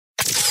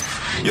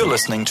You're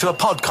listening to a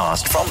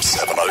podcast from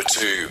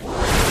 702.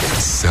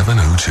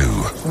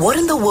 702. What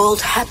in the world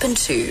happened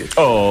to?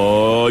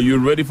 Oh, you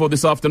ready for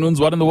this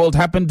afternoon's What in the World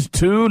Happened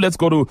To? Let's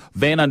go to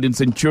Vaynand in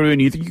Centurion.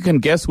 You think you can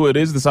guess who it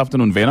is this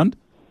afternoon, Vaynand?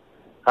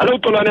 Hello,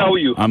 Xolani, how are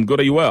you? I'm good.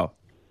 Are you well?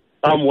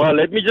 Well,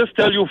 let me just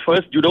tell you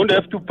first, you don't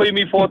have to pay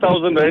me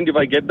 4,000 rand if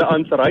I get the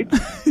answer right.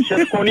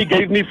 Chef Connie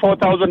gave me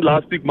 4,000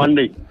 last week,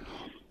 Monday.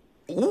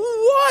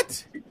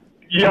 What?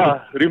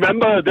 Yeah,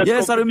 remember that?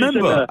 Yes, I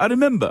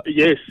remember.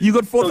 Yes. You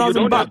got 4,000 so you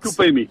don't bucks. have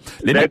to pay me.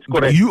 That's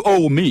but correct. you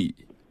owe me.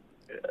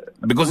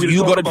 Because We'll you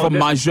talk got it about from that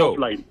my show.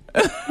 Offline.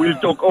 We'll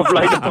talk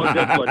offline about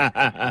that one.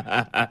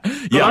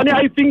 Yeah. Xolani,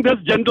 I think this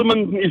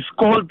gentleman is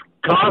called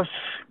Gareth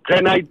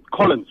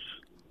Collins.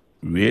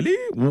 Really?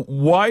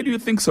 Why do you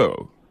think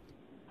so?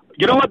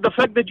 You know what? The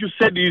fact that you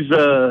said he's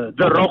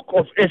the Rock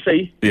of SA.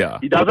 Yeah.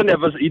 He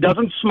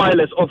doesn't smile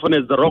as often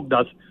as the Rock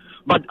does.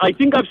 But I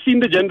think I've seen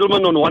the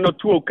gentleman on one or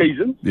two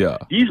occasions. Yeah.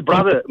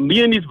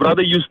 Me and his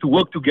brother used to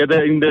work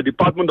together in the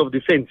Department of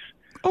Defense.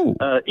 Oh.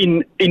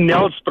 In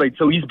Nelspruit.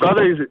 So his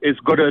brother is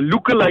got a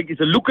lookalike. Is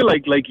a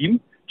lookalike like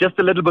him, just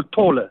a little bit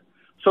taller.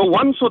 So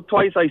once or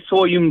twice I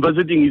saw him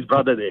visiting his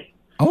brother there.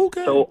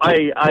 Okay. So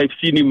I've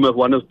seen him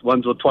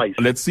once or twice.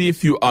 Let's see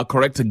if you are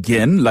correct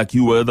again, like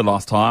you were the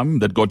last time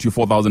that got you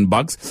 4,000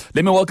 bucks.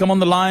 Let me welcome on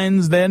the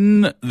lines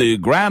then the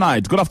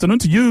Granite. Good afternoon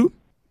to you.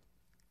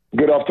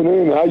 Good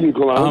afternoon. How are you,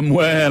 Xolani? I'm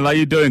well. How are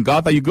you doing,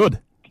 Garth? Are you good?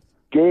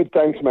 Good,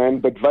 thanks, man.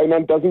 But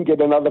Vaynand doesn't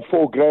get another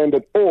 $4,000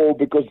 at all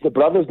because the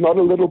brother's not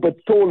a little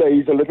bit taller.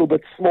 He's a little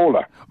bit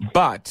smaller.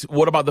 But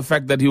what about the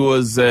fact that he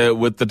was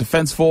with the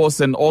Defence Force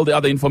and all the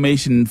other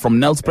information from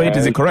Nelspruit?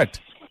 Is it correct?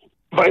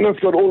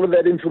 Vaynand's got all of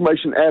that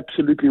information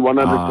absolutely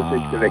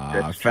 100% correct.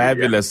 That's true,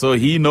 fabulous. So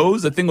he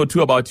knows a thing or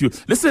two about you.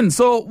 Listen,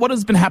 so what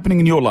has been happening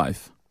in your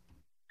life?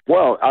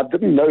 Well, I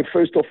didn't know,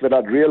 first off, that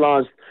I'd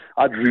realized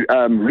I'd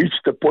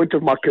reached the point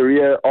of my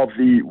career of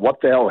the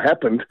what the hell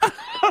happened.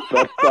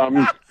 But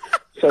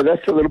so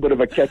that's a little bit of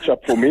a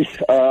catch-up for me.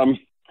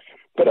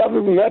 But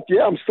other than that,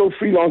 yeah, I'm still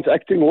freelance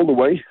acting all the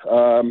way.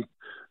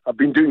 I've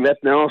been doing that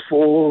now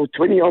for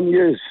 20-odd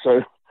years.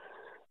 So,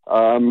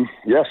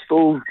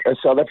 still a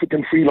South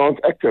African freelance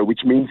actor,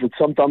 which means that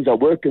sometimes I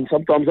work and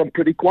sometimes I'm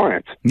pretty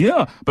quiet.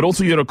 Yeah, but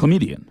also you're a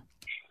comedian.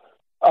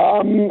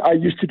 I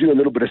used to do a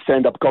little bit of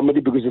stand-up comedy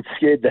because it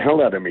scared the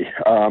hell out of me.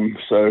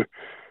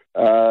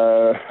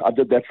 I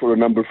did that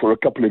for a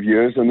couple of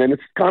years, and then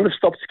it's kind of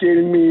stopped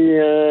scaring me,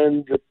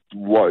 and it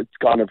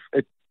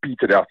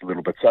petered out a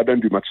little bit. So I don't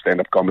do much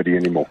stand-up comedy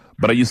anymore.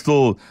 But are you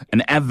still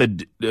an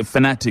avid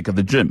fanatic at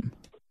the gym?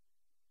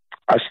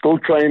 I still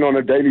train on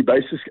a daily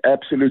basis.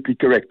 Absolutely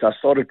correct. I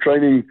started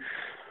training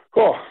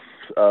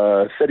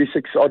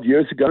 36 odd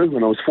years ago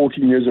when I was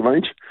 14 years of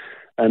age.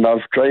 And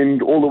I've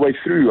trained all the way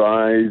through.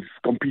 I've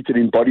competed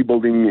in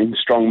bodybuilding, in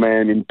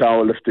strongman, in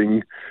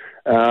powerlifting.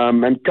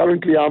 And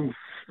currently I'm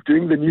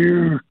doing the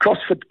new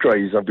CrossFit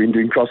craze. I've been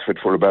doing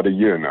CrossFit for about a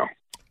year now.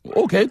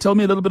 Okay, tell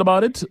me a little bit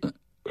about it.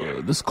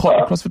 This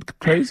CrossFit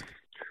craze?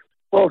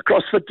 Well,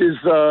 CrossFit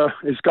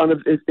is kind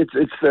of it's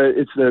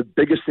the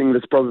biggest thing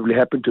that's probably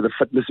happened to the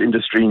fitness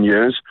industry in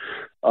years.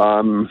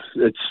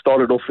 It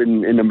started off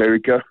in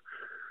America.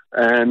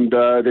 And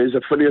there's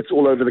affiliates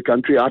all over the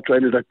country. I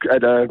trained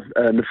at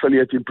an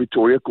affiliate in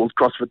Pretoria called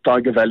CrossFit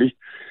Tiger Valley,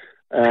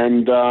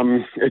 and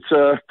it's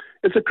a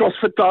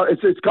CrossFit.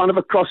 It's kind of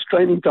a cross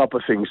training type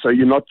of thing. So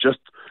you're not just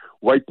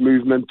weight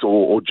movement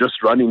or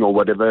just running or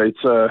whatever.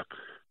 It's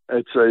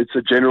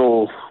a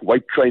general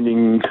weight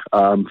training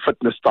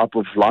fitness type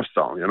of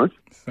lifestyle. You know.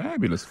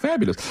 Fabulous.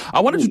 I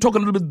wanted to talk a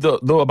little bit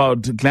though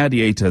about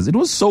Gladiators. It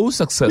was so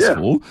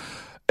successful.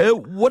 Yeah.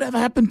 Whatever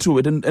happened to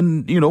it,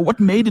 and what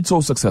made it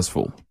so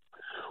successful?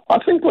 I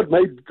think what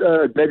made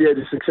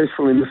Gladiators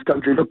successful in this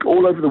country, look,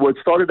 all over the world,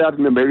 started out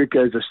in America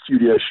as a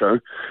studio show.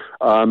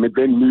 It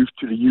then moved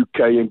to the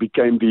UK and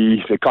became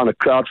the kind of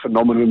crowd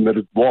phenomenon that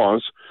it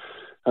was.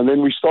 And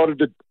then we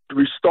started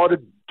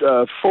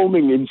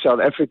filming in South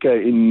Africa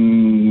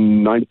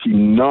in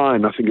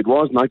 99, I think it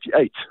was,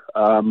 98.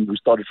 We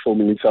started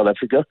filming in South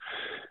Africa.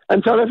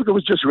 And South Africa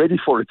was just ready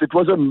for it. It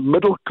was a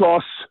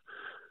middle-class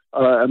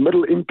a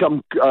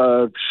middle-income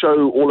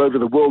show all over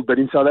the world, but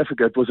in South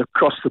Africa it was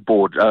across the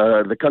board.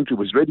 The country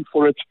was ready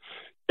for it.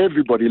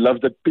 Everybody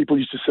loved it. People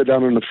used to sit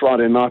down on a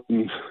Friday night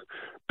and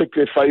pick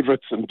their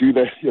favorites and do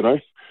the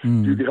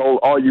whole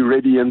 "Are you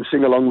ready?" and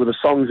sing along with the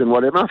songs and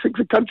whatever. I think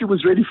the country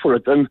was ready for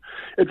it, and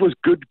it was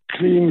good,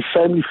 clean,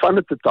 family fun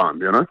at the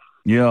time.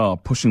 Yeah,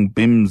 pushing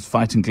bims,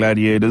 fighting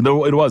gladiators.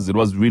 No, it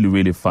was really,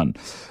 really fun.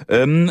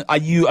 Are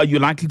you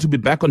likely to be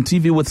back on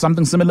TV with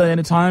something similar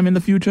anytime in the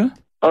future?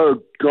 Oh,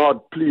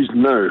 God, please,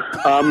 no.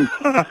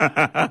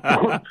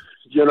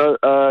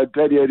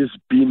 Gladiators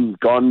been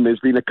gone.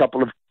 There's been a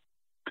couple of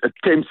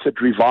attempts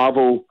at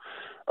revival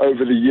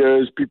over the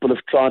years. People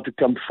have tried to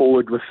come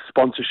forward with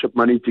sponsorship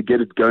money to get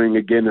it going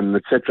again and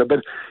etc. But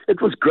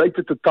it was great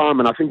at the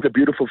time, and I think the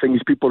beautiful thing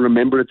is people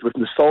remember it with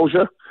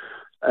nostalgia.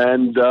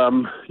 And,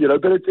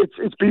 but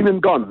it's been and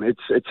gone.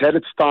 It's had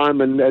its time,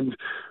 and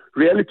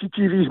reality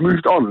TV's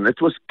moved on. It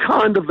was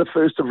kind of the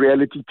first of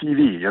reality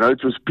TV.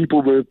 It was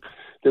people were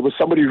there was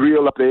somebody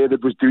real up there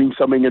that was doing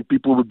something and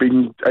people were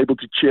being able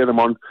to cheer them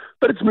on.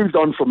 But it's moved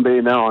on from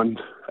there now, and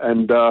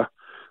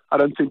I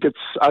don't think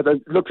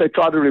look, they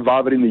tried to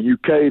revive it in the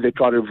UK, they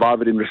tried to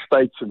revive it in the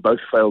States, and both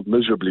failed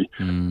miserably.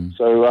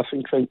 So I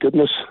think, thank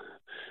goodness,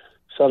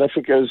 South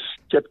Africa has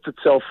kept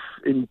itself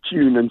in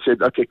tune and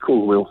said, okay,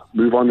 cool, we'll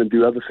move on and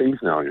do other things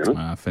now, you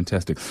know.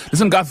 Fantastic.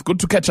 Listen, Gareth, good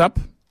to catch up.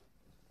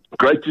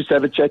 Great to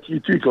have a chat to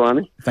you too,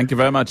 Xolani. Thank you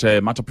very much.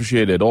 Much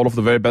appreciated. All of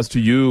the very best to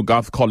you,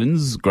 Gareth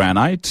Collins,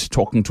 Granite,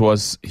 talking to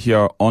us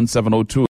here on 702.